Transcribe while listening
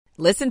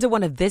Listen to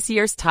one of this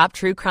year's top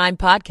true crime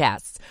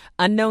podcasts.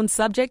 Unknown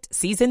Subject,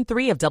 Season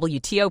 3 of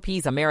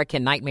WTOP's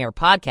American Nightmare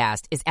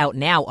podcast is out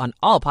now on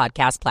all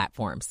podcast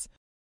platforms.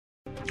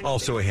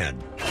 Also ahead.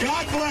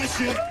 God bless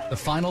you. The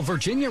final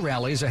Virginia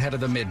rallies ahead of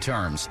the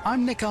midterms.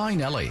 I'm Nick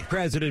Einelli.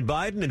 President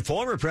Biden and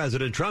former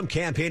President Trump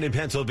campaign in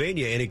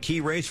Pennsylvania in a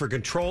key race for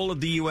control of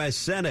the U.S.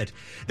 Senate.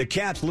 The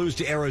Caps lose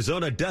to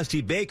Arizona.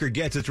 Dusty Baker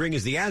gets his ring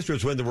as the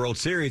Astros win the World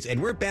Series,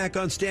 and we're back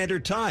on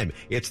Standard Time.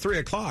 It's 3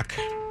 o'clock.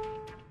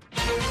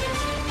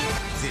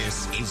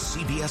 This is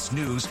CBS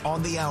News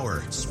on the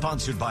Hour,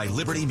 sponsored by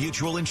Liberty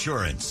Mutual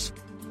Insurance.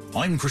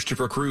 I'm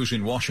Christopher Cruz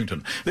in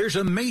Washington. There's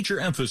a major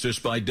emphasis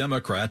by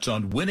Democrats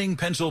on winning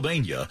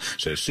Pennsylvania,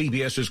 says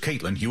CBS's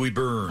Caitlin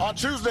Huey-Byrne. On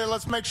Tuesday,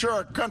 let's make sure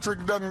our country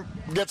doesn't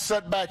get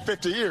set back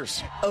 50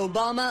 years.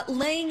 Obama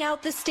laying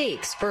out the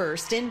stakes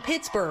first in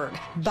Pittsburgh.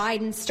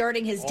 Biden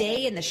starting his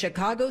day in the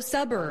Chicago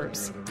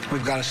suburbs.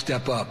 We've got to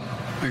step up.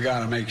 We've got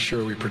to make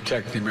sure we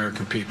protect the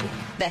American people.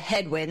 The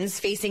headwinds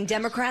facing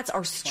Democrats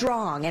are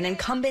strong, and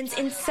incumbents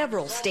in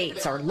several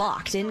states are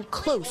locked in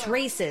close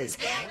races.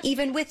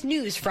 Even with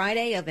news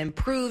Friday of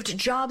improved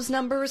jobs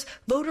numbers,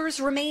 voters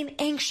remain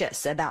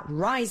anxious about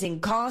rising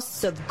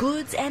costs of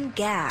goods and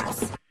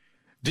gas.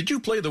 Did you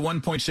play the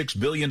 $1.6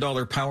 billion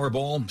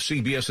Powerball?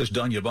 CBS's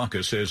Danya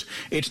Baca says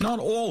it's not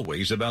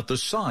always about the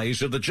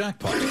size of the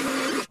jackpot.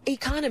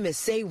 Economists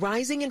say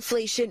rising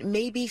inflation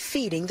may be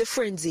feeding the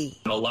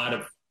frenzy. A lot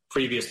of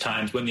previous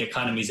times when the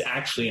economy is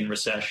actually in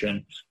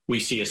recession, we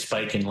see a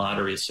spike in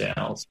lottery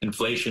sales.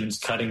 Inflation's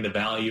cutting the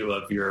value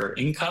of your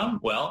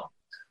income. Well,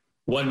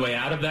 one way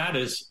out of that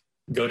is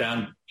go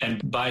down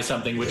and buy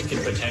something which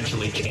can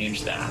potentially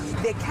change that.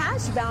 The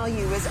cash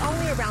value is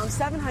only around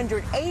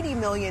 $780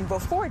 million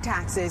before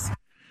taxes.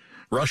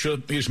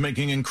 Russia is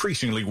making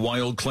increasingly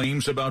wild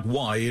claims about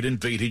why it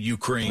invaded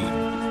Ukraine.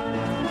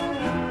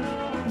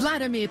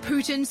 Vladimir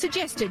Putin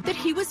suggested that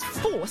he was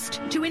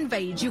forced to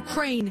invade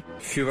Ukraine.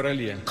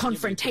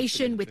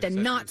 Confrontation with the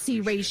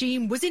Nazi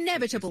regime was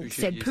inevitable,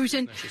 said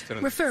Putin,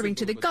 referring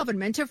to the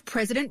government of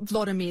President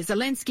Volodymyr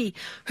Zelensky,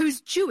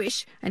 who's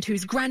Jewish and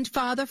whose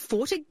grandfather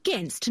fought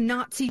against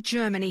Nazi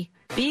Germany.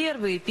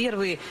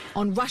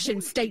 On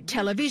Russian state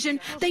television,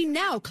 they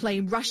now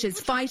claim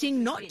Russia's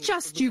fighting not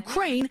just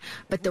Ukraine,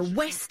 but the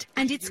West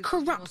and its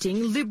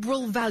corrupting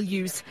liberal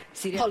values.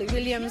 Holly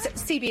Williams,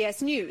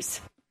 CBS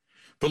News.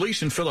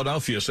 Police in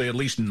Philadelphia say at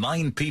least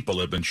 9 people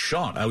have been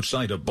shot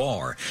outside a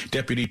bar.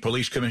 Deputy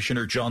Police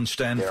Commissioner John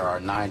Stanford. There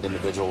are 9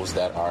 individuals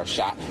that are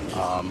shot.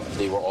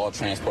 They were all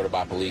transported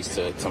by police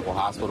to Temple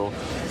Hospital.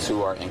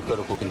 2 are in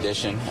critical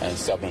condition and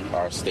 7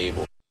 are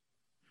stable.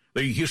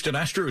 The Houston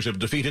Astros have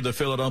defeated the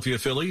Philadelphia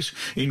Phillies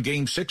in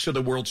Game 6 of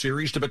the World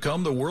Series to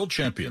become the world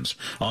champions.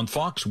 On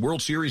Fox,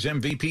 World Series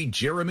MVP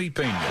Jeremy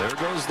Pena. There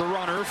goes the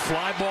runner.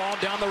 Fly ball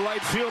down the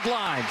right field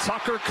line.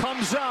 Tucker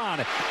comes on.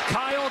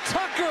 Kyle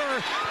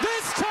Tucker.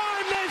 This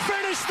time they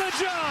finish the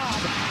job.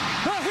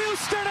 The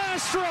Houston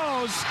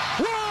Astros,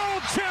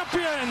 world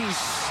champions.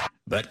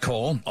 That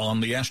call on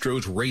the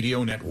Astros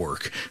radio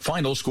network.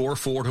 Final score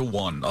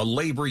 4-1. A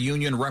labor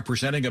union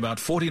representing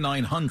about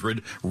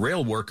 4,900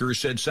 rail workers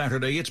said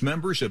Saturday its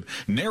members have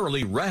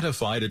narrowly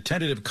ratified a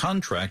tentative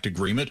contract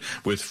agreement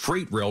with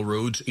freight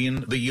railroads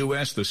in the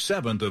U.S., the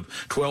 7th of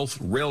 12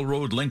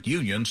 railroad-linked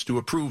unions to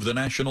approve the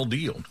national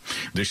deal.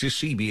 This is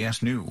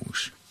CBS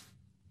News.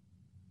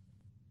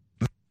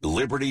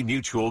 Liberty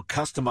Mutual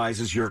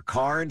customizes your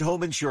car and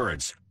home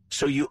insurance,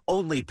 so you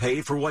only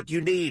pay for what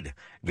you need.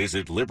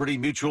 Visit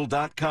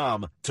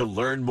libertymutual.com to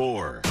learn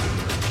more.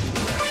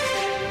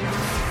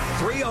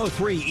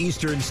 3:03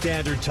 Eastern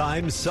Standard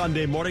Time,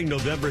 Sunday morning,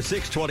 November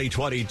 6,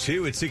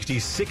 2022. It's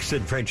 66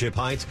 in Friendship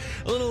Heights.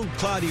 A little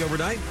cloudy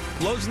overnight.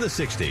 Lows in the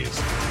 60s.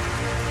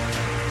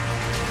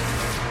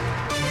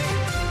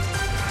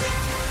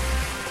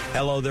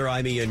 Hello there,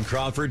 I'm Ian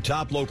Crawford.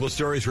 Top local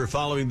stories we're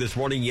following this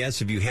morning.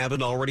 Yes, if you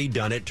haven't already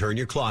done it, turn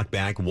your clock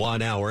back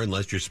 1 hour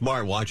unless your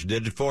smartwatch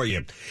did it for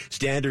you.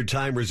 Standard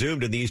time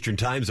resumed in the Eastern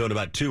Time Zone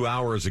about 2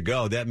 hours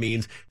ago. That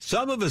means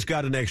some of us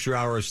got an extra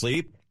hour of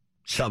sleep.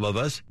 Some of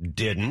us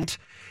didn't.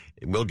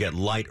 We'll get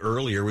light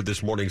earlier with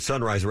this morning's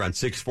sunrise around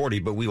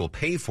 6:40, but we will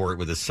pay for it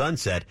with a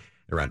sunset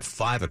around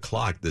 5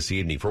 o'clock this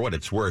evening. For what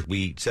it's worth,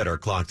 we set our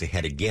clocks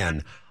ahead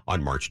again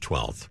on March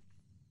 12th.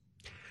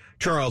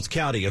 Charles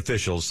County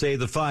officials say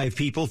the 5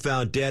 people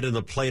found dead in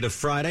the Plata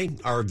Friday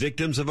are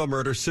victims of a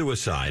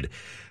murder-suicide.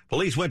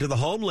 Police went to the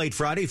home late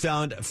Friday,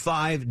 found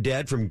 5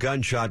 dead from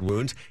gunshot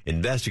wounds.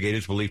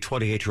 Investigators believe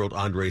 28-year-old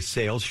Andre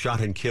Sales shot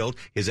and killed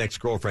his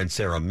ex-girlfriend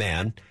Sarah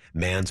Mann,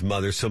 Mann's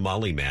mother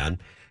Somali Mann,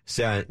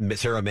 Sarah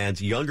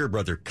Mann's younger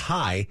brother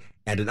Kai,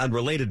 and an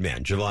unrelated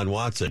man, Javon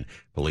Watson.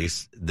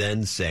 Police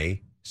then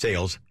say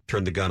Sales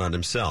turned the gun on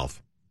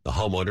himself. The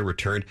homeowner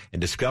returned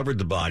and discovered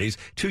the bodies.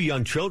 2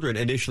 young children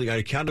initially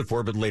unaccounted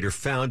for, but later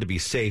found to be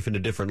safe in a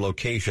different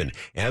location.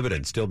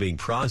 Evidence still being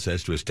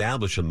processed to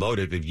establish a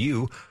motive. If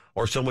you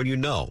or someone you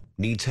know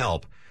needs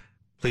help,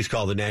 please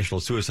call the National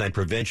Suicide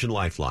Prevention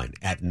Lifeline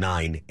at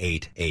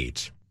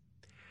 988.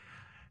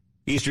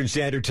 Eastern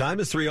Standard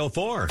Time is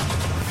 3:04.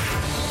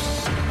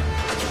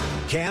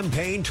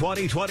 Campaign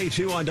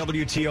 2022 on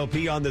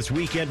WTOP on this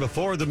weekend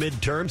before the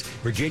midterms.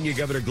 Virginia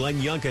Governor Glenn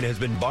Youngkin has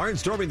been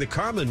barnstorming the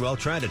Commonwealth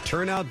trying to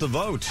turn out the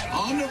vote.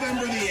 On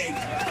November the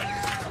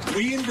 8th,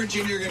 we in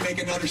Virginia are going to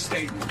make another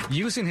statement.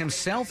 Using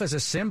himself as a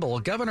symbol,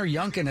 Governor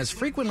Youngkin has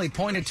frequently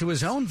pointed to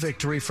his own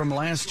victory from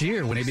last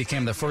year when he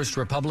became the first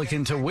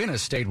Republican to win a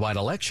statewide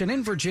election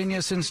in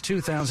Virginia since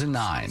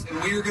 2009.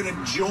 And we are going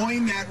to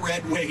join that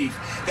red wave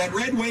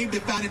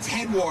that found its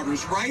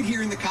headwaters right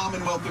here in the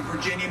Commonwealth of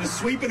Virginia and is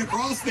sweeping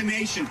across the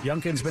nation.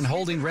 Youngkin's been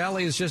holding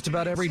rallies just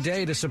about every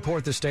day to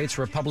support the state's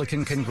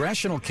Republican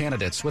congressional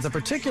candidates, with a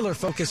particular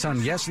focus on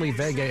Yesli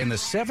Vega in the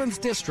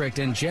 7th District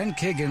and Jen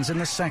Kiggins in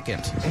the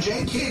 2nd. And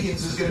Jen Kiggins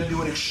is going to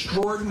do an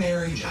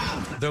extraordinary job.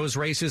 Those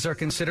races are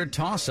considered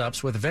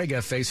toss-ups, with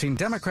Vega facing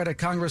Democratic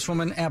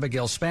Congresswoman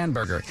Abigail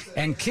Spanberger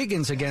and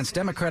Kiggins against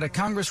Democratic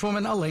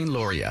Congresswoman Elaine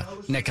Luria.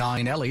 Nick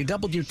Iannelli,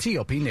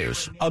 WTOP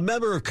News. A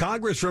member of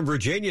Congress from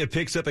Virginia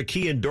picks up a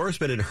key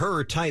endorsement in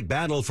her tight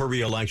battle for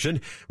re-election.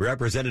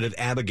 Representative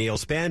Abigail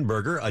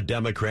Spanberger, a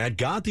Democrat,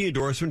 got the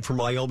endorsement from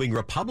Wyoming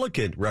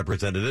Republican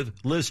Representative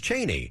Liz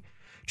Cheney.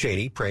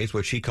 Cheney praised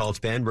what she called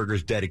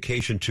Spanberger's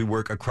dedication to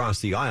work across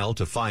the aisle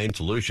to find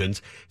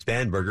solutions.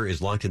 Spanberger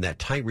is locked in that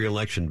tight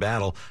re-election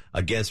battle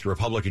against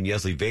Republican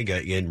Yesli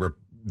Vega in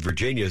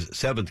Virginia's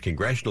 7th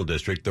congressional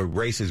district. The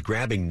race is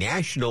grabbing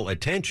national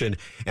attention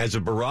as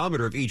a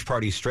barometer of each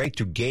party's strength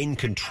to gain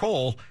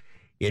control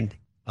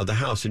of the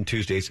House in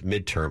Tuesday's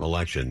midterm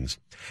elections.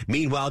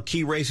 Meanwhile,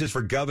 key races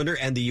for governor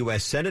and the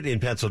U.S. Senate in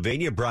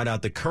Pennsylvania brought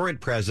out the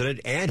current president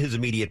and his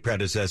immediate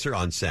predecessor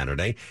on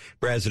Saturday.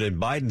 President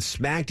Biden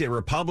smacked at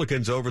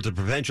Republicans over the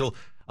potential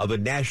of a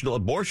national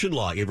abortion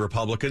law if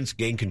Republicans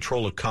gain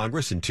control of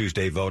Congress in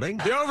Tuesday voting.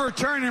 The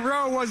overturning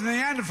Roe wasn't the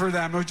end for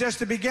them. It was just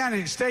the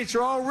beginning. States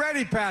are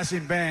already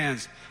passing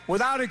bans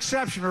without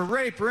exception for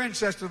rape or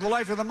incest or the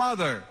life of the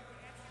mother.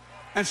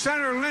 And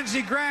Senator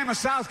Lindsey Graham of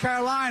South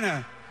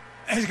Carolina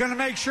is going to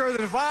make sure that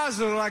if Oz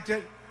is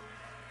elected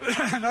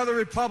and other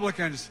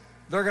Republicans,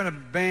 they're going to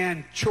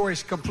ban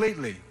choice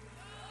completely.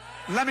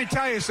 Let me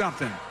tell you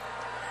something.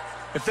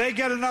 If they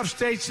get enough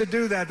states to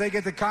do that, they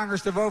get the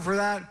Congress to vote for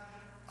that,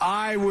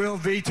 I will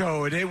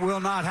veto it. It will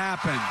not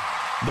happen.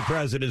 The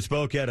president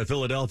spoke at a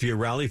Philadelphia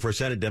rally for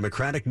Senate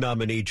Democratic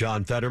nominee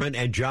John Fetterman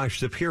and Josh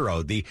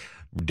Shapiro, the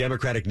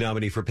Democratic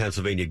nominee for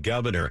Pennsylvania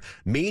governor.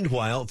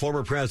 Meanwhile,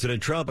 former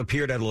President Trump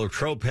appeared at a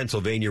Latrobe,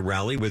 Pennsylvania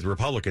rally with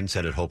Republican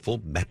Senate hopeful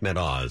Mehmet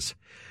Oz.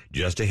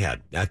 Just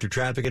ahead, after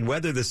traffic and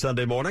weather this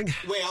Sunday morning.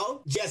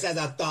 Well, just as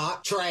I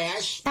thought,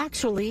 trash.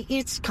 Actually,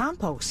 it's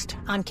compost.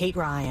 I'm Kate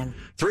Ryan.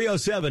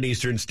 3:07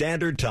 Eastern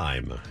Standard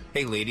Time.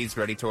 Hey, ladies,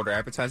 ready to order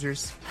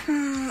appetizers?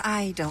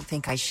 I don't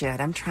think I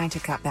should. I'm trying to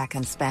cut back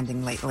on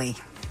spending lately.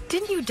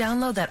 Didn't you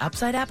download that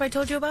Upside app I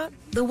told you about?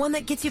 The one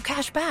that gets you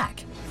cash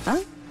back. Huh?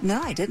 No,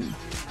 I didn't.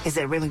 Is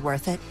it really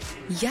worth it?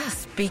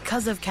 Yes,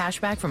 because of cash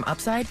back from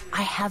Upside,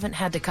 I haven't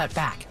had to cut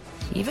back,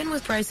 even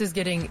with prices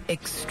getting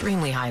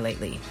extremely high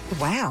lately.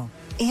 Wow.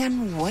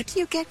 And what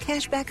do you get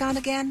cash back on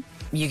again?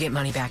 You get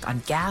money back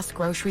on gas,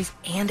 groceries,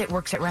 and it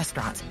works at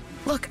restaurants.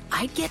 Look,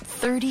 I'd get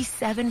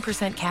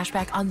 37% cash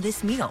back on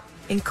this meal,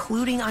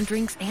 including on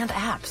drinks and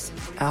apps.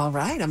 All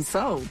right, I'm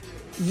sold.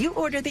 You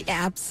order the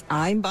apps,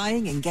 I'm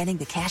buying and getting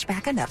the cash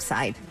back on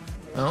Upside.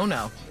 Oh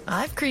no,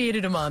 I've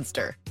created a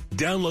monster.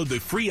 Download the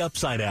free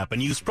Upside app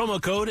and use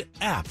promo code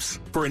APPS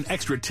for an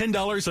extra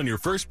 $10 on your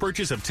first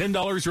purchase of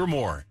 $10 or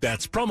more.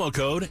 That's promo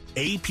code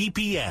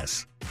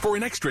APPS for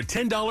an extra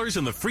 $10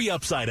 in the free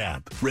Upside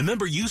app.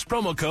 Remember, use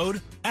promo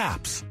code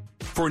APPS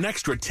for an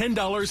extra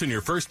 $10 on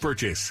your first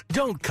purchase.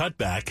 Don't cut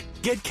back.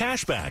 Get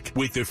cash back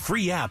with the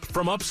free app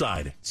from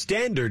Upside.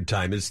 Standard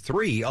time is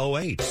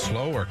 3:08.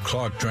 Slow or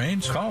clogged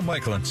drains? Call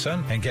Michael &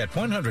 Son and get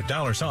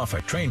 $100 off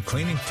at drain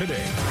cleaning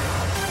today.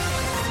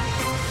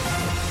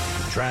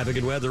 Traffic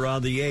and weather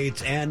on the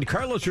 8th, and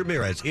Carlos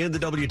Ramirez in the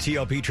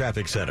WTOP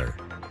Traffic Center.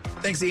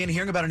 Thanks, Ian.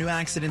 Hearing about a new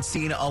accident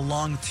scene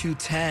along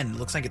 210.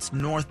 Looks like it's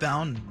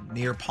northbound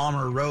near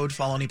Palmer Road.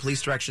 Follow any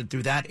police direction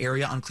through that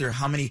area. Unclear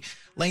how many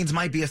lanes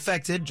might be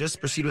affected. Just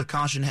proceed with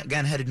caution.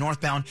 Again, headed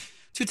northbound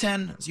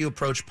 210 as you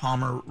approach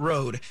Palmer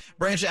Road.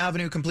 Branch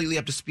Avenue completely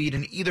up to speed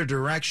in either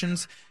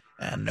directions.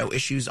 And no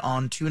issues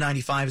on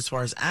 295 as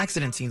far as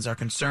accident scenes are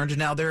concerned.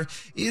 Now, there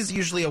is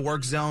usually a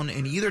work zone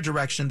in either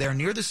direction there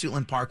near the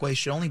Suitland Parkway.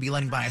 Should only be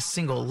letting by a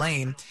single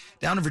lane.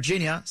 Down in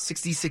Virginia,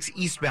 66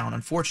 eastbound.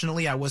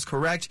 Unfortunately, I was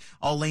correct.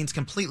 All lanes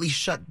completely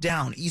shut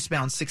down.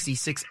 Eastbound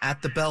 66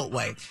 at the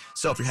Beltway.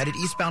 So if you're headed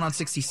eastbound on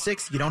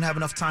 66, you don't have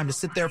enough time to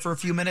sit there for a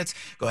few minutes,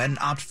 go ahead and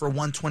opt for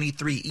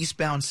 123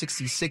 eastbound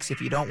 66.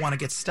 If you don't want to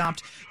get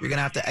stopped, you're going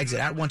to have to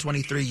exit at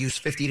 123, use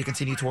 50 to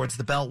continue towards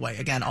the Beltway.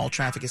 Again, all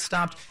traffic is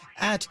stopped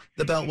at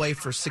the Beltway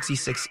for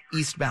 66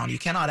 eastbound. You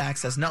cannot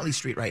access Nutley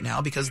Street right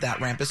now because that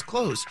ramp is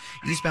closed.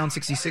 Eastbound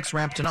 66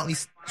 ramp to Nutley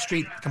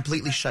Street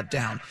completely shut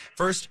down.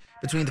 First,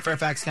 between the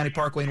Fairfax County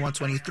Parkway and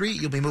 123,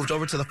 you'll be moved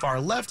over to the far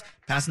left,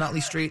 past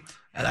Nutley Street.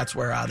 That's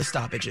where the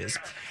stoppage is.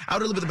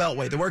 Outer loop of the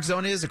Beltway. The work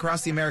zone is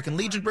across the American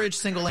Legion Bridge.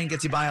 Single lane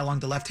gets you by along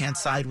the left-hand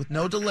side with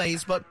no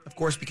delays, but of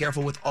course be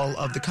careful with all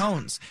of the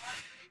cones.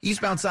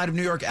 Eastbound side of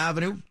New York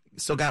Avenue,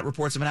 Still got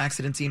reports of an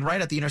accident scene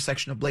right at the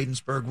intersection of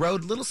Bladensburg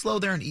Road. A little slow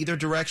there in either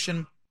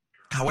direction.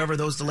 However,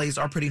 those delays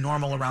are pretty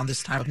normal around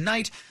this time of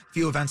night.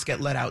 Few events get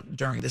let out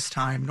during this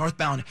time.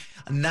 Northbound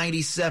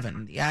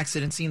 97. The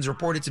accident scene is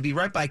reported to be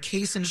right by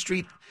Kaysen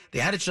Street. They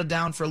had it shut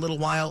down for a little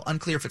while.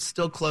 Unclear if it's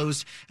still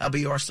closed, but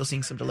you are still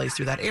seeing some delays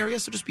through that area,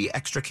 so just be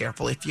extra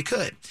careful if you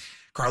could.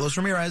 Carlos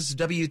Ramirez,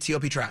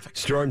 WTOP Traffic.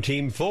 Storm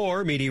Team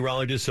 4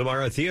 meteorologist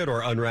Samara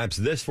Theodore unwraps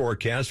this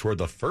forecast for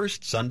the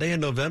first Sunday in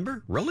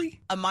November.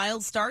 Really? A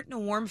mild start and a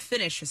warm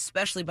finish,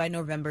 especially by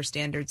November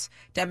standards.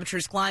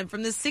 Temperatures climb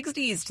from the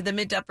 60s to the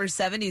mid to upper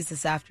 70s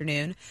this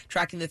afternoon,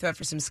 tracking the threat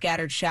for some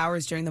scattered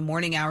showers during the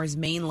morning hours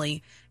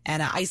mainly,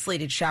 and an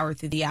isolated shower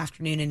through the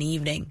afternoon and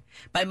evening.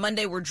 By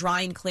Monday, we're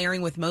dry and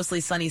clearing with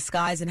mostly sunny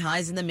skies and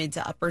highs in the mid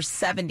to upper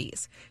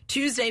 70s.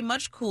 Tuesday,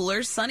 much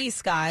cooler, sunny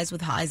skies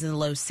with highs in the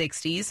low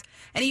 60s.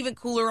 And even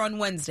cooler on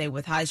Wednesday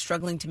with highs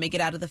struggling to make it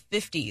out of the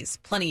 50s.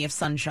 Plenty of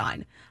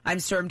sunshine. I'm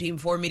Storm Team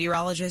 4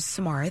 meteorologist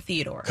Samara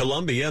Theodore.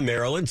 Columbia,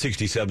 Maryland,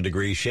 67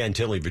 degrees.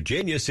 Chantilly,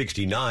 Virginia,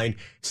 69.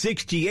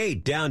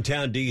 68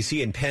 downtown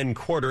D.C. and Penn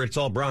Quarter. It's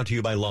all brought to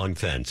you by Long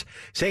Fence.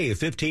 Save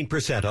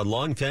 15% on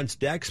Long Fence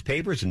decks,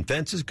 papers, and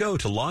fences. Go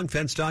to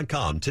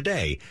longfence.com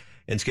today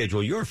and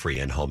schedule your free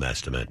in-home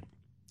estimate.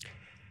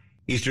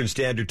 Eastern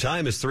Standard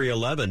Time is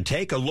 3:11.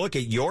 Take a look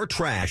at your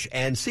trash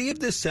and see if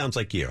this sounds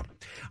like you.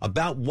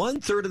 About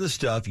 1/3 of the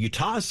stuff you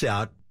toss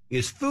out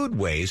is food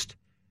waste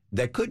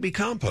that could be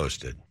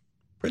composted.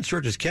 Prince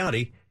George's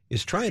County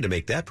is trying to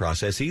make that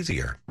process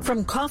easier.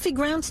 From coffee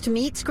grounds to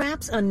meat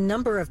scraps, a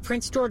number of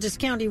Prince George's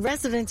County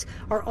residents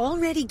are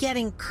already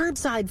getting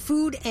curbside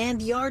food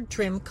and yard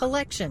trim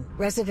collection.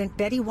 Resident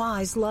Betty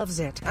Wise loves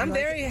it. I'm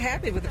very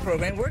happy with the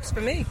program. It works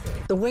for me.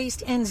 The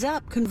waste ends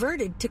up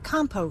converted to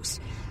compost.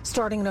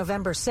 Starting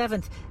November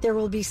 7th, there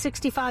will be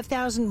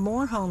 65,000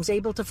 more homes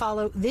able to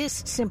follow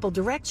this simple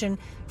direction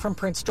from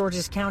Prince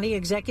George's County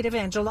Executive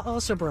Angela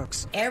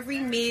Alsobrooks. Every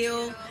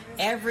meal,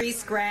 every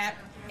scrap,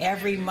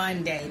 every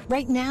Monday.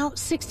 Right now,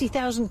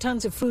 60,000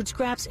 tons of food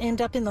scraps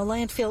end up in the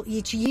landfill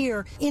each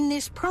year. In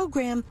this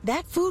program,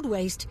 that food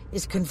waste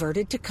is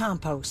converted to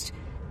compost.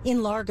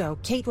 In Largo,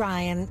 Kate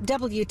Ryan,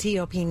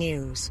 WTOP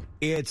News.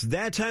 It's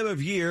that time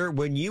of year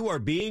when you are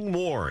being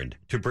warned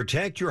to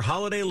protect your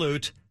holiday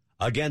loot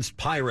against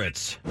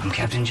pirates. I'm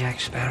Captain Jack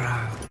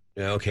Sparrow.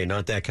 Okay,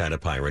 not that kind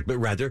of pirate, but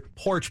rather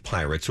porch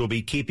pirates will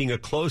be keeping a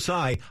close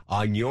eye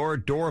on your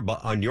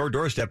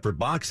doorstep for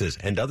boxes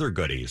and other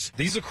goodies.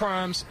 These are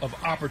crimes of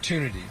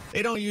opportunity.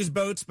 They don't use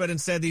boats, but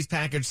instead these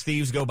package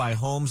thieves go by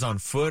homes on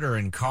foot or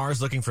in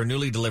cars looking for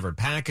newly delivered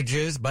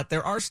packages. But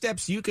there are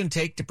steps you can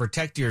take to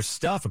protect your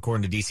stuff,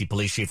 according to D.C.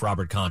 Police Chief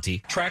Robert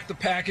Conti. Track the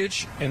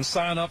package and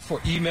sign up for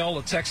email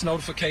or text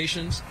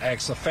notifications.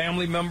 Ask a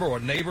family member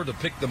or neighbor to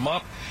pick them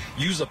up.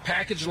 Use a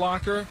package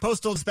locker.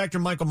 Postal Inspector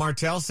Michael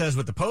Martell says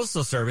with the Postal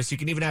Service, you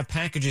can even have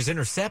packages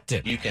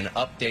intercepted. You can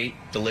update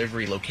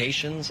delivery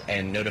locations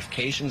and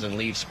notifications and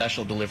leave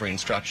special delivery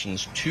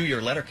instructions to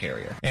your letter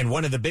carrier. And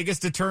one of the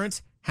biggest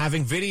deterrents,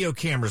 having video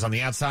cameras on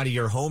the outside of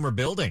your home or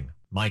building.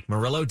 Mike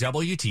Murillo,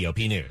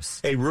 WTOP News.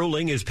 A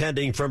ruling is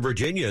pending from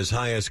Virginia's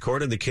highest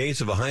court in the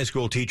case of a high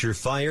school teacher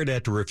fired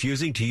after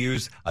refusing to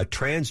use a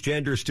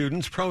transgender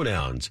student's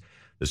pronouns.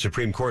 The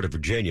Supreme Court of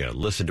Virginia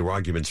listened to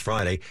arguments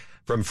Friday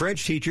from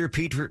French teacher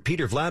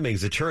Peter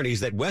Flaming's attorneys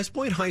that West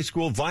Point High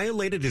School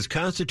violated his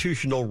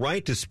constitutional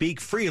right to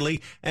speak freely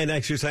and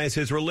exercise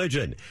his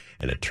religion.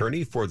 An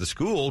attorney for the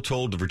school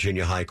told the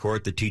Virginia High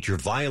Court the teacher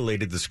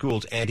violated the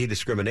school's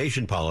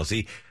anti-discrimination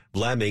policy.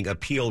 Flaming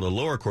appealed a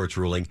lower court's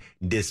ruling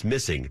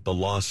dismissing the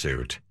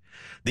lawsuit.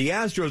 The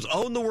Astros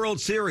own the World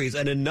Series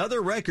and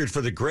another record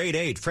for the Grade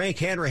 8. Frank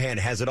Hanrahan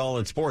has it all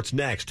in sports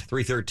next,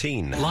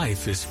 3:13.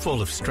 Life is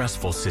full of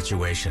stressful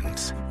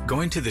situations.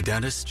 Going to the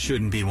dentist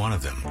shouldn't be one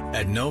of them.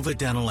 At Nova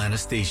Dental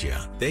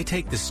Anesthesia, they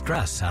take the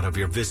stress out of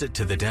your visit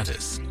to the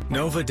dentist.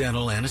 Nova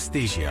Dental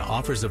Anesthesia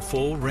offers a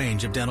full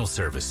range of dental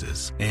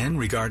services. And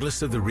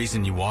regardless of the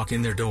reason you walk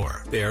in their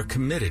door, they are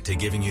committed to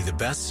giving you the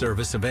best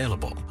service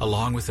available,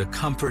 along with a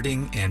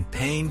comforting and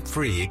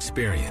pain-free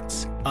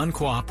experience.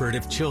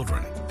 Uncooperative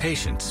children,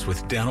 patients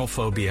with dental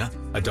phobia,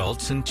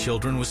 adults and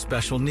children with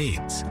special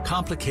needs,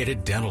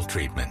 complicated dental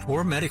treatment,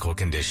 or medical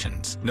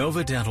conditions.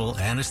 Nova Dental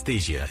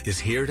Anesthesia is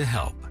here to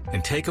help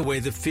and take away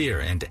the fear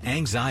and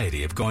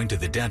anxiety of going to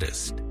the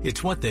dentist.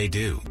 It's what they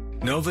do.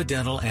 Nova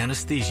Dental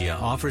Anesthesia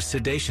offers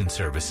sedation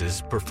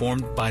services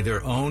performed by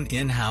their own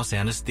in-house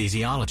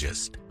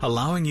anesthesiologist,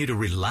 allowing you to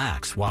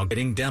relax while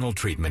getting dental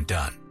treatment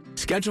done.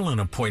 Schedule an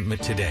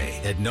appointment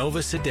today at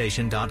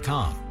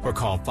novasedation.com or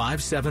call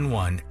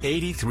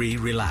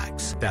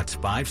 571-83-RELAX. That's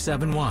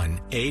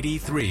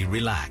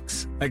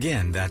 571-83-RELAX.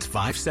 Again, that's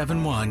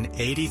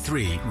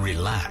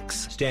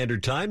 571-83-RELAX.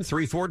 Standard Time,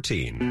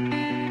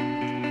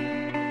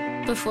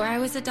 3:14. Before I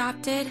was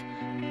adopted,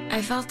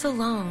 I felt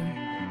alone.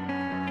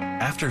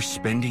 After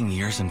spending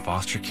years in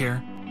foster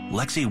care,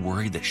 Lexi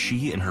worried that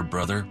she and her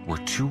brother were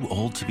too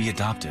old to be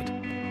adopted.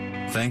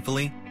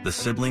 Thankfully, the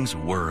siblings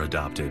were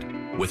adopted,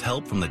 with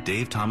help from the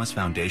Dave Thomas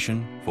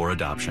Foundation for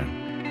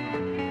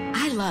Adoption.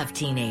 I love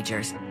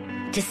teenagers,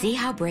 To see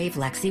how brave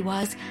Lexi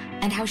was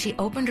and how she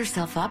opened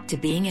herself up to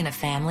being in a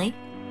family,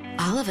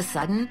 all of a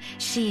sudden,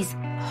 she's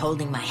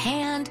holding my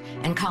hand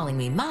and calling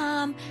me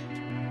Mom.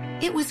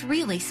 It was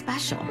really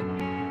special.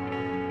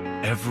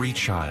 Every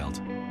child,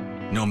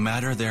 no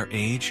matter their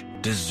age,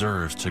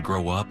 deserves to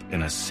grow up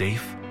in a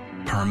safe,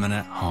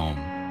 permanent home.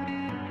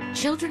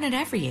 Children at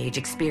every age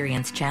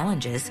experience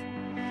challenges.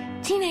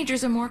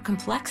 Teenagers are more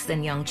complex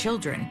than young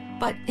children,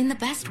 but in the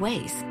best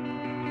ways.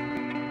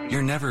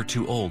 You're never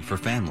too old for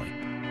family.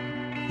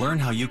 Learn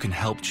how you can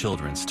help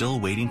children still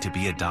waiting to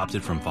be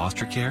adopted from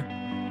foster care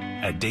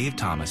at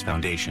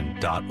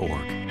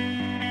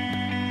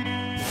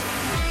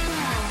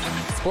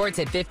davethomasfoundation.org. Sports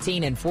at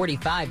 15 and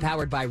 45,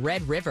 powered by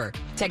Red River.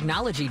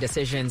 Technology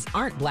decisions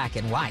aren't black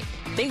and white.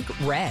 Think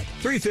red.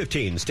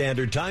 3:15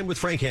 Standard Time with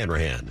Frank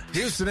Hanrahan.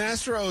 Houston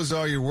Astros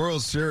are your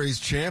World Series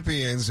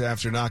champions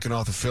after knocking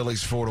off the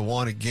Phillies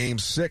 4-1 in Game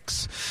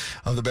 6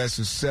 of the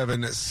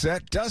best-of-7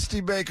 set. Dusty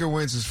Baker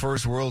wins his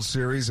first World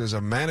Series as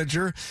a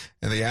manager,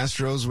 and the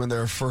Astros win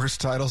their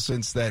first title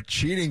since that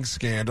cheating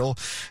scandal.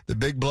 The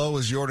big blow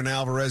was Jordan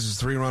Alvarez's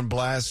 3-run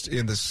blast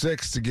in the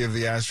 6th to give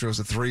the Astros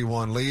a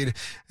 3-1 lead,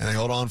 and they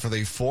hold on for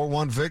the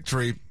 4-1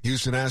 victory.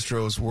 Houston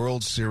Astros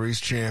World Series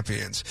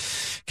champions.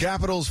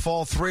 Capitals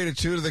fall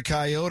 3-2 to the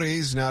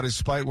Coyotes. Now,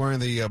 despite wearing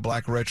the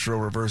black retro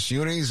reverse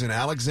unis and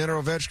Alexander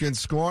Ovechkin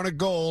scoring a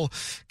goal,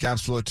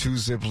 Caps blew a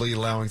 2-zip lead,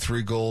 allowing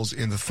 3 goals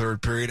in the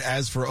third period.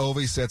 As for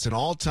Ovi, sets an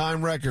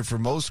all-time record for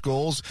most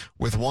goals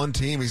with one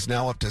team. He's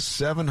now up to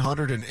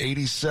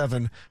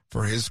 787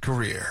 for his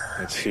career.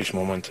 It's a huge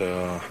moment.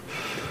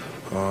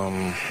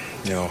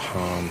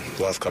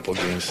 Last couple of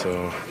games,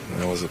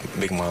 it was a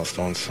big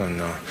milestone,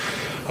 and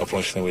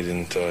unfortunately we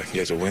didn't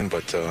get a win,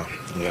 but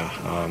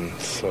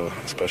it's a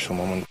special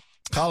moment.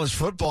 College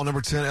football, number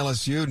 10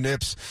 LSU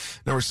nips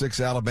number 6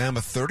 Alabama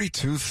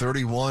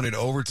 32-31 in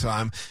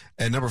overtime,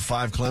 and number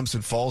 5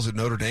 Clemson falls at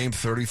Notre Dame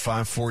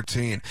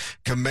 35-14.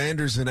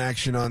 Commanders in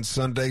action on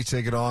Sunday,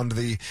 take it on to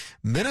the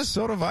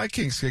Minnesota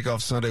Vikings. Kick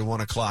off Sunday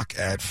 1 o'clock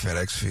at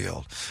FedEx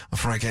Field.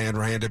 Frank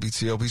Hanrahan,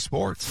 WTOP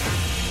Sports.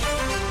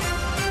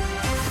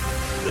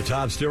 The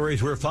top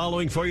stories we're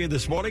following for you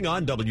this morning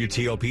on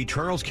WTOP.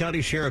 Charles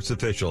County Sheriff's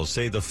officials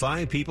say the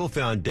 5 people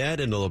found dead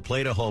in the La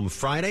Plata home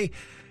Friday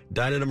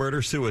died in a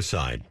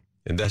murder-suicide.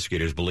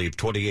 Investigators believe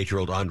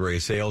 28-year-old Andre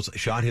Sales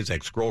shot his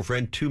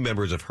ex-girlfriend, 2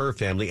 members of her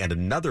family, and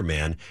another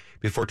man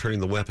before turning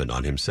the weapon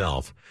on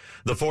himself.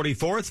 The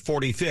 44th,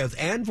 45th,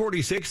 and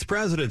 46th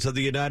presidents of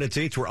the United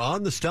States were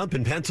on the stump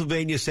in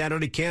Pennsylvania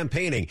Saturday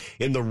campaigning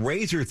in the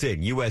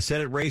razor-thin U.S.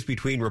 Senate race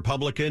between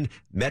Republican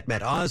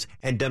Mehmet Oz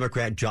and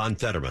Democrat John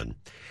Fetterman.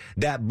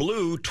 That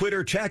blue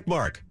Twitter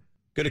checkmark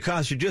going to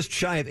cost you just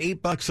shy of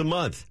 $8 a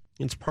month.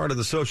 It's part of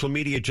the social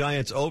media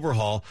giant's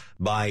overhaul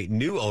by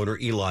new owner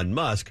Elon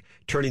Musk,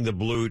 turning the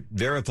blue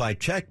verified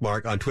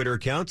checkmark on Twitter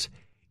accounts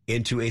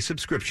into a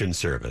subscription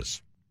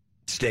service.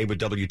 Stay with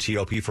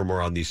WTOP for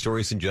more on these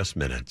stories in just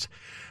minutes.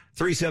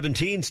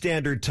 3:17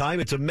 Standard Time.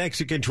 It's a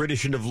Mexican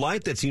tradition of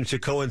life that seems to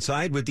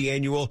coincide with the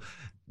annual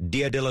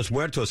Dia de los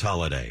Muertos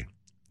holiday.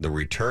 The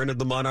return of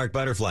the monarch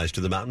butterflies to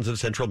the mountains of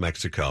central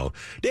Mexico.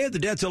 Day of the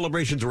Dead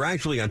celebrations were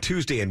actually on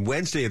Tuesday and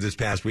Wednesday of this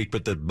past week,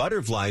 but the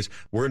butterflies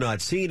were not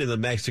seen in the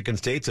Mexican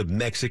states of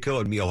Mexico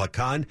and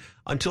Michoacan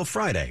until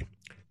Friday.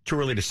 Too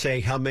early to say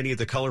how many of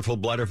the colorful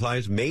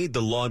butterflies made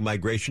the long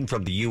migration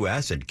from the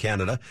U.S. and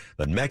Canada,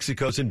 but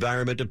Mexico's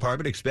Environment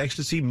Department expects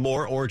to see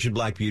more orange and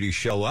black beauties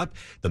show up.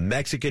 The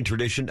Mexican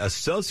tradition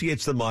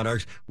associates the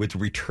monarchs with the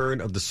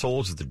return of the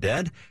souls of the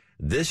dead.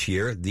 This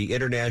year, the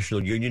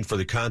International Union for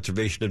the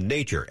Conservation of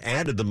Nature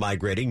added the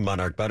migrating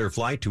monarch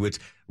butterfly to its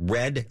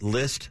red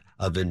list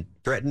of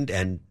threatened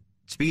and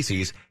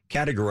species,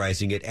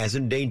 categorizing it as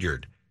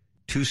endangered,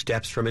 2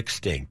 steps from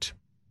extinct.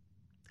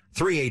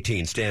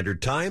 3:18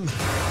 Standard Time.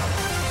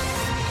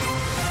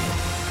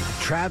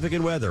 Traffic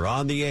and weather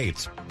on the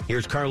 8th.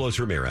 Here's Carlos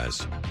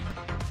Ramirez.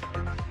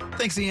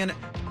 Thanks, Ian.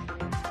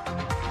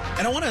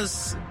 And I want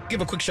to give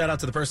a quick shout out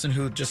to the person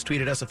who just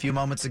tweeted us a few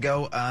moments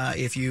ago.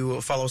 If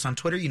you follow us on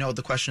Twitter, you know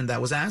the question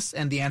that was asked,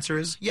 and the answer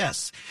is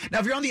yes. Now,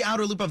 if you're on the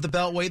outer loop of the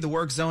Beltway, the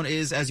work zone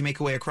is as you make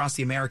your way across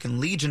the American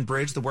Legion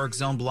Bridge. The work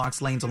zone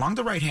blocks lanes along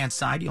the right-hand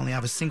side. You only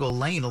have a single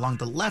lane along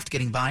the left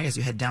getting by as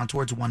you head down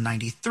towards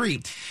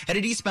 193.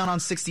 Headed eastbound on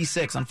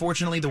 66.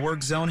 Unfortunately, the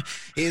work zone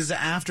is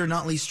after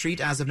Nutley Street.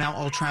 As of now,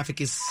 all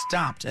traffic is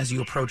stopped as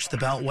you approach the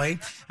Beltway.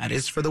 That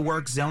is for the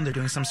work zone. They're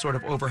doing some sort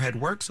of overhead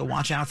work, so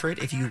watch out for it.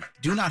 If you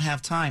do not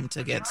have time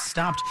to get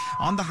stopped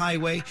on the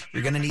highway,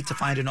 you're going to need to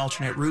find an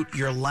alternate route.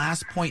 Your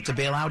last point to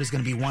bail out is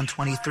going to be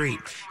 123.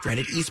 If you're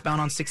headed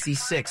eastbound on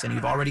 66 and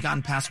you've already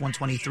gotten past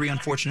 123,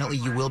 unfortunately,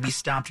 you will be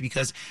stopped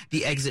because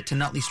the exit to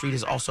Nutley Street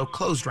is also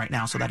closed right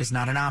now, so that is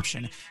not an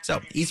option.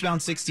 So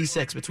eastbound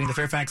 66 between the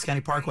Fairfax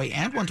County Parkway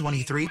and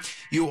 123,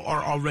 you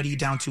are already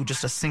down to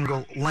just a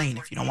single lane.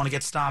 If you don't want to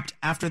get stopped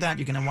after that,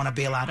 you're going to want to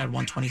bail out at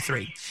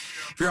 123.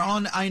 If you're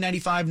on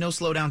I-95, no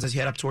slowdowns as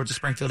you head up towards the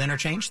Springfield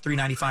interchange.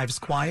 395 is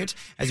quiet.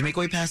 As you make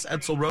your way past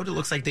Edsel Road. It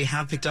looks like they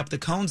have picked up the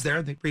cones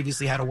there. They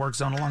previously had a work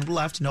zone along the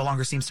left. No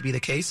longer seems to be the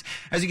case.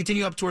 As you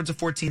continue up towards the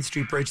 14th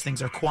Street Bridge,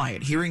 things are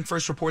quiet. Hearing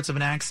first reports of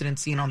an accident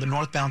seen on the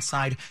northbound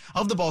side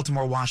of the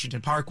Baltimore-Washington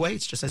Parkway.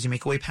 It's just as you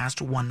make your way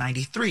past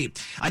 193.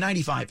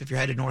 I-95, if you're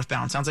headed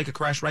northbound. Sounds like a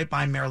crash right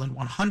by Maryland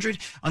 100.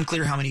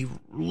 Unclear how many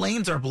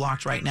lanes are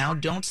blocked right now.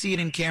 Don't see it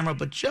in camera,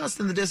 but just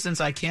in the distance,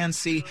 I can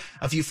see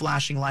a few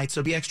flashing lights.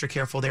 So be extra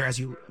careful there as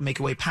you make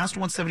your way past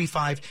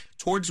 175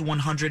 towards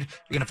 100. You're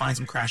going to find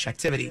some crash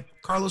activity.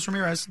 Carlos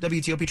Ramirez,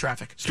 WTOP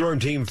Traffic. Storm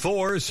Team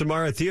 4,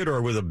 Samara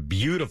Theodore with a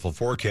beautiful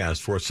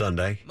forecast for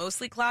Sunday.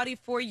 Mostly cloudy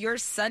for your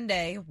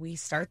Sunday. We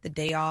start the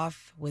day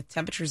off with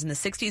temperatures in the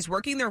 60s,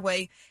 working their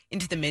way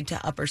into the mid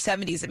to upper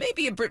 70s. It may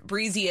be a bit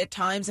breezy at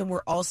times, and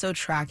we're also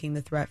tracking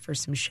the threat for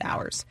some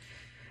showers.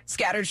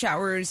 Scattered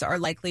showers are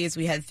likely as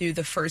we head through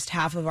the first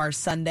half of our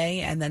Sunday,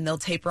 and then they'll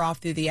taper off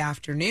through the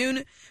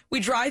afternoon. We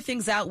dry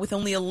things out with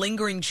only a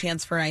lingering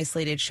chance for an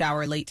isolated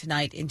shower late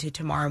tonight into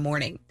tomorrow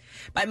morning.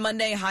 By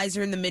Monday, highs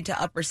are in the mid to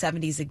upper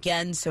 70s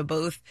again, so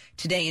both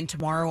today and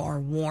tomorrow are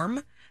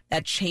warm.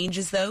 That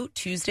changes, though.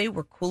 Tuesday,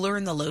 we're cooler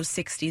in the low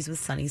 60s with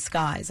sunny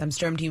skies. I'm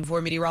Storm Team 4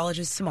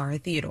 meteorologist Samara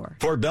Theodore.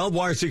 Fort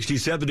Belvoir,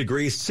 67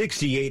 degrees,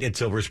 68 at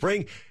Silver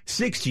Spring,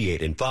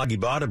 68 in Foggy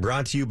Bottom,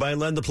 brought to you by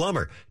Len the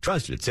Plumber.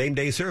 Trusted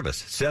same-day service,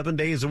 7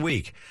 days a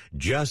week.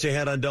 Just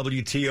ahead on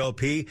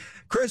WTOP,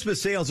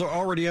 Christmas sales are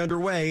already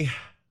underway.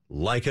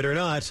 Like it or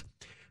not,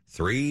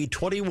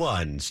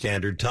 3:21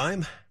 Standard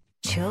Time.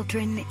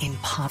 Children in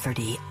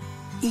poverty,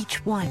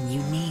 each one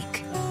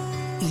unique.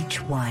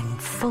 Each one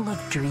full of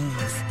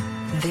dreams.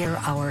 They're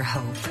our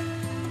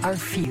hope, our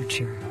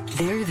future.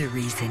 They're the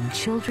reason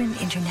Children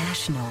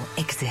International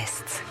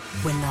exists.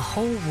 When the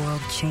whole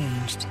world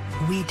changed,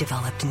 we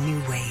developed new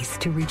ways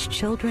to reach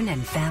children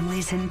and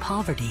families in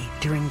poverty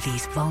during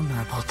these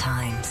vulnerable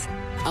times.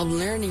 I'm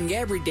learning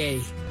every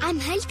day. I'm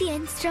healthy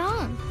and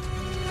strong.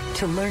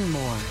 To learn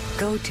more,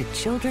 go to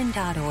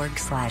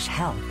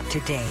children.org/help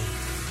today.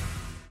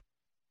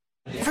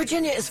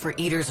 Virginia is for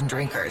eaters and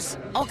drinkers.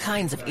 All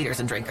kinds of eaters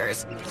and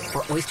drinkers.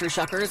 For oyster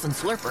shuckers and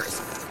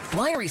slurpers.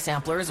 Winery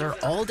samplers or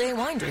all-day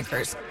wine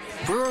drinkers.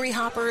 Brewery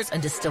hoppers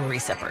and distillery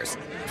sippers.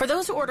 For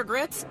those who order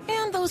grits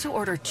and those who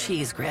order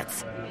cheese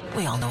grits.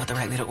 We all know what the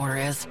right way to order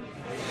is.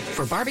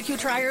 For barbecue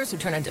triers who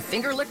turn into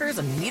finger lickers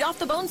and meat off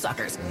the bone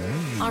suckers.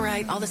 All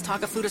right, all this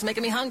talk of food is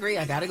making me hungry.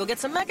 I gotta go get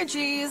some mac and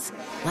cheese.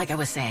 Like I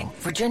was saying,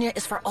 Virginia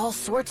is for all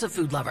sorts of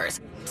food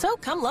lovers. So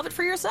come love it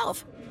for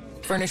yourself.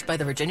 Furnished by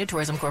the Virginia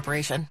Tourism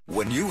Corporation.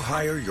 When you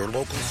hire your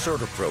local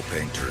CertaPro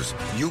painters,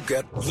 you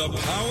get the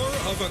power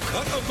of a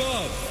cut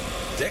above.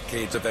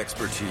 Decades of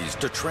expertise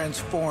to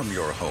transform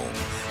your home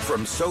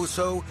from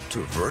so-so to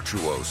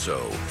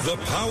virtuoso. The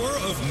power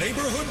of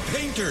neighborhood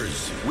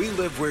painters. We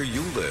live where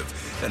you live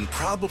and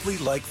probably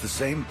like the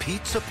same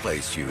pizza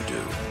place you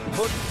do.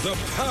 Put the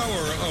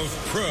power of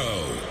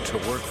pro to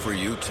work for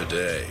you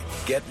today.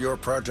 Get your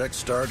project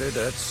started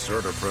at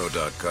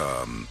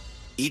CertaPro.com.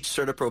 Each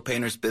CertaPro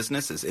painter's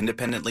business is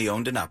independently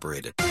owned and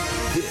operated.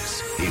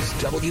 This is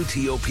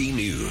WTOP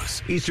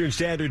News. Eastern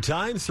Standard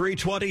Time,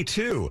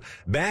 3:22.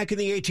 Back in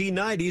the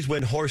 1890s,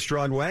 when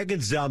horse-drawn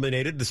wagons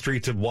dominated the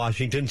streets of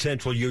Washington,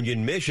 Central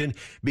Union Mission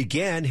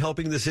began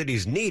helping the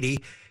city's needy.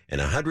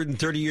 And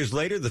 130 years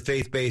later, the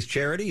faith-based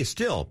charity is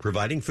still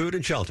providing food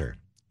and shelter.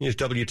 Here's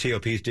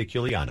WTOP's Dick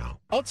Giuliano.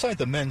 Outside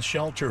the men's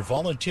shelter,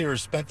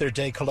 volunteers spent their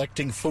day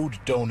collecting food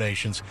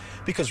donations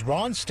because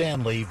Ron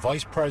Stanley,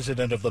 vice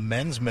president of the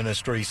men's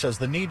ministry, says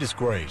the need is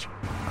great.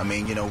 I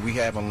mean, you know, we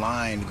have a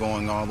line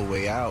going all the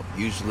way out,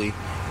 usually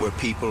where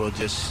people are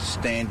just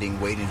standing,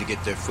 waiting to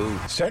get their food.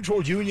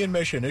 Central Union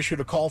Mission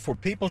issued a call for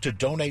people to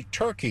donate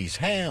turkeys,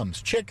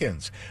 hams,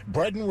 chickens,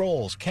 bread and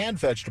rolls, canned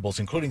vegetables,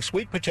 including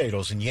sweet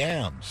potatoes and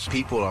yams.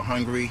 People are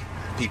hungry,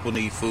 people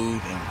need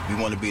food, and we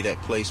want to be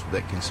that place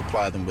that can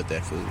supply them with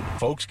that food.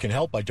 Folks can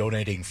help by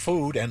donating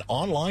food, and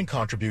online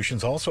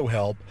contributions also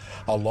help.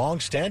 A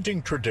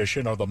long-standing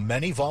tradition are the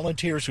many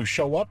volunteers who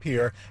show up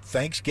here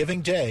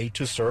Thanksgiving Day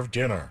to serve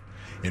dinner.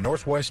 In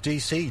Northwest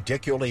D.C.,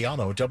 Dick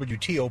Giuliano,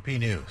 WTOP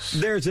News.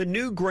 There's a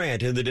new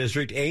grant in the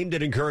district aimed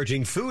at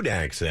encouraging food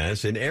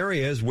access in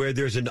areas where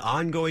there's an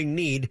ongoing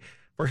need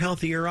for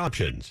healthier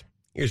options.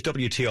 Here's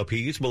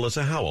WTOP's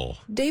Melissa Howell.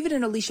 David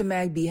and Alicia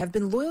Magby have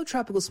been loyal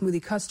Tropical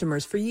Smoothie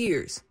customers for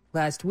years.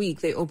 Last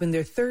week, they opened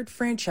their third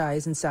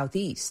franchise in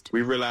Southeast.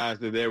 We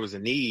realized that there was a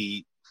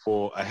need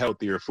for a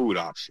healthier food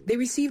option. They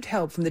received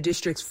help from the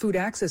district's Food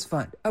Access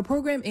Fund, a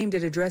program aimed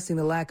at addressing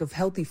the lack of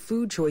healthy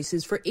food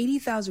choices for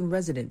 80,000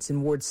 residents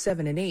in Wards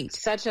 7 and 8.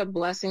 Such a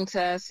blessing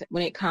to us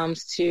when it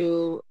comes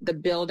to the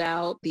build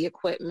out, the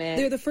equipment.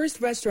 They're the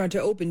first restaurant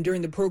to open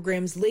during the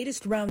program's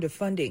latest round of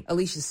funding.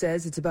 Alicia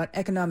says it's about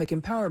economic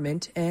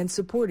empowerment and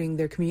supporting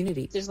their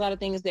community. There's a lot of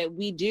things that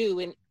we do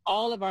in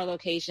all of our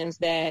locations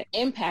that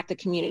impact the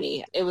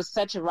community. It was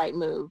such a right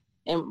move.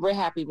 And we're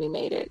happy we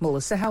made it.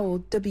 Melissa Howell,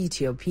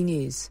 WTOP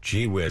News.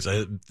 Gee whiz.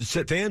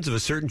 Fans of a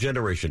certain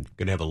generation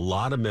going to have a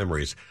lot of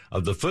memories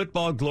of the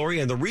football glory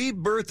and the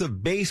rebirth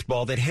of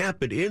baseball that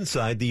happened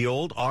inside the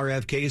old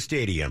RFK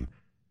Stadium.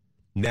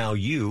 Now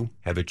you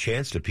have a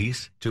chance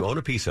to own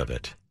a piece of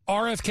it.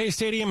 RFK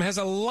Stadium has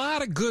a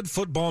lot of good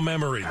football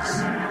memories.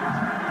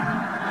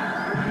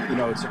 You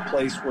know, it's a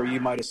place where you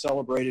might have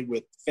celebrated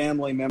with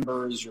family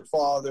members, your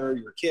father,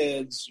 your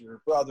kids,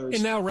 your brothers.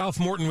 And now Ralph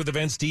Morton with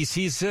Events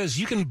DC says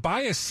you can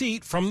buy a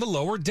seat from the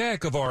lower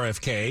deck of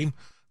RFK.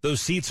 Those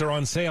seats are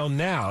on sale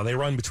now. They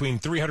run between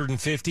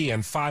 $350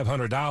 and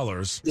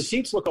 $500. The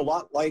seats look a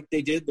lot like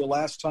they did the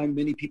last time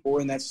many people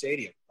were in that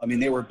stadium. I mean,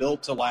 they were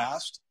built to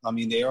last. I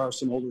mean, they are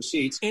some older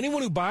seats.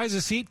 Anyone who buys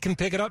a seat can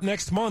pick it up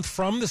next month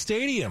from the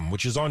stadium,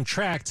 which is on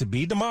track to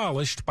be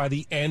demolished by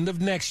the end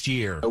of next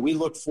year. We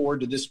look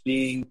forward to this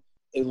being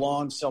a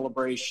long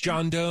celebration.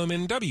 John Dome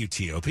in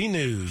WTOP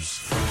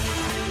News.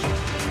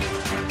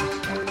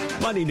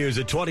 Money News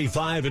at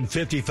 25 and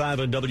 55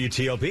 on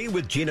WTOP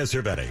with Gina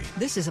Cervetti.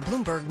 This is a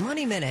Bloomberg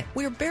Money Minute.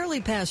 We're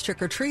barely past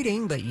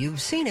trick-or-treating, but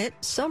you've seen it.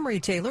 Some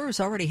retailers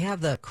already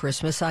have the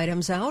Christmas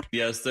items out.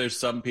 Yes, there's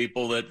some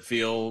people that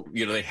feel,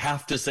 they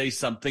have to say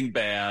something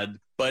bad.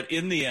 But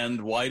in the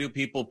end, why do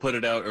people put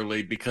it out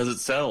early? Because it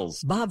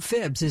sells. Bob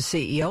Phibbs is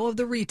CEO of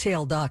the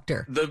Retail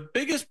Doctor. The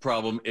biggest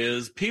problem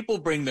is people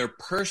bring their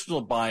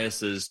personal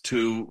biases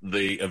to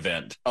the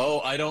event. Oh,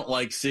 I don't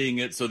like seeing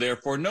it, so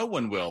therefore no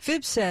one will.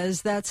 Phibbs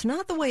says that's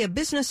not the way a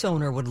business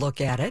owner would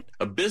look at it.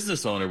 A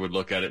business owner would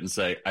look at it and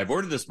say, I've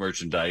ordered this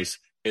merchandise.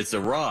 It's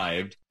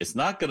arrived. It's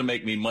not going to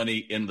make me money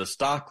in the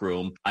stock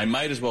room. I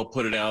might as well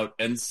put it out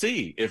and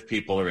see if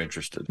people are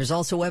interested. There's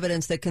also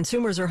evidence that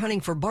consumers are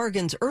hunting for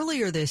bargains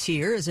earlier this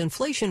year as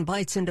inflation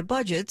bites into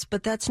budgets,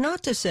 but that's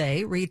not to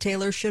say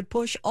retailers should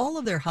push all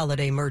of their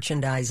holiday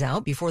merchandise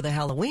out before the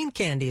Halloween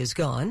candy is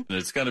gone. And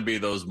it's going to be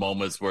those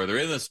moments where they're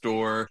in the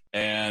store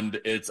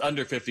and it's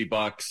under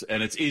 $50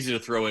 and it's easy to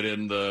throw it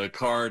in the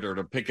cart or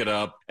to pick it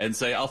up and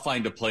say, I'll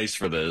find a place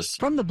for this.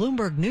 From the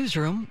Bloomberg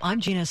Newsroom,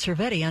 I'm Gina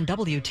Cervetti on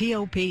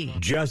WTOP.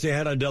 Just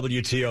ahead on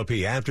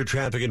WTOP, after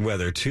traffic and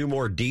weather, 2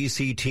 more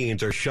D.C.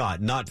 teens are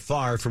shot not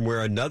far from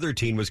where another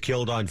teen was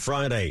killed on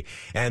Friday.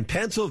 And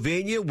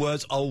Pennsylvania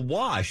was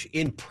awash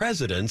in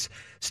presidents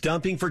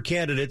stumping for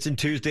candidates in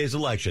Tuesday's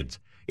elections.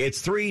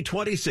 It's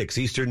 3:26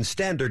 Eastern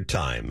Standard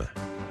Time.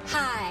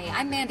 Hi,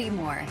 I'm Mandy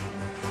Moore.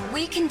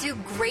 We can do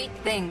great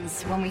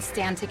things when we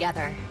stand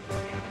together.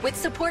 With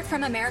support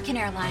from American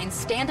Airlines,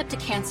 Stand Up to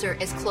Cancer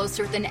is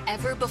closer than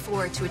ever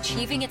before to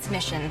achieving its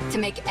mission to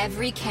make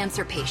every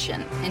cancer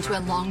patient into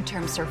a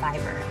long-term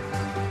survivor.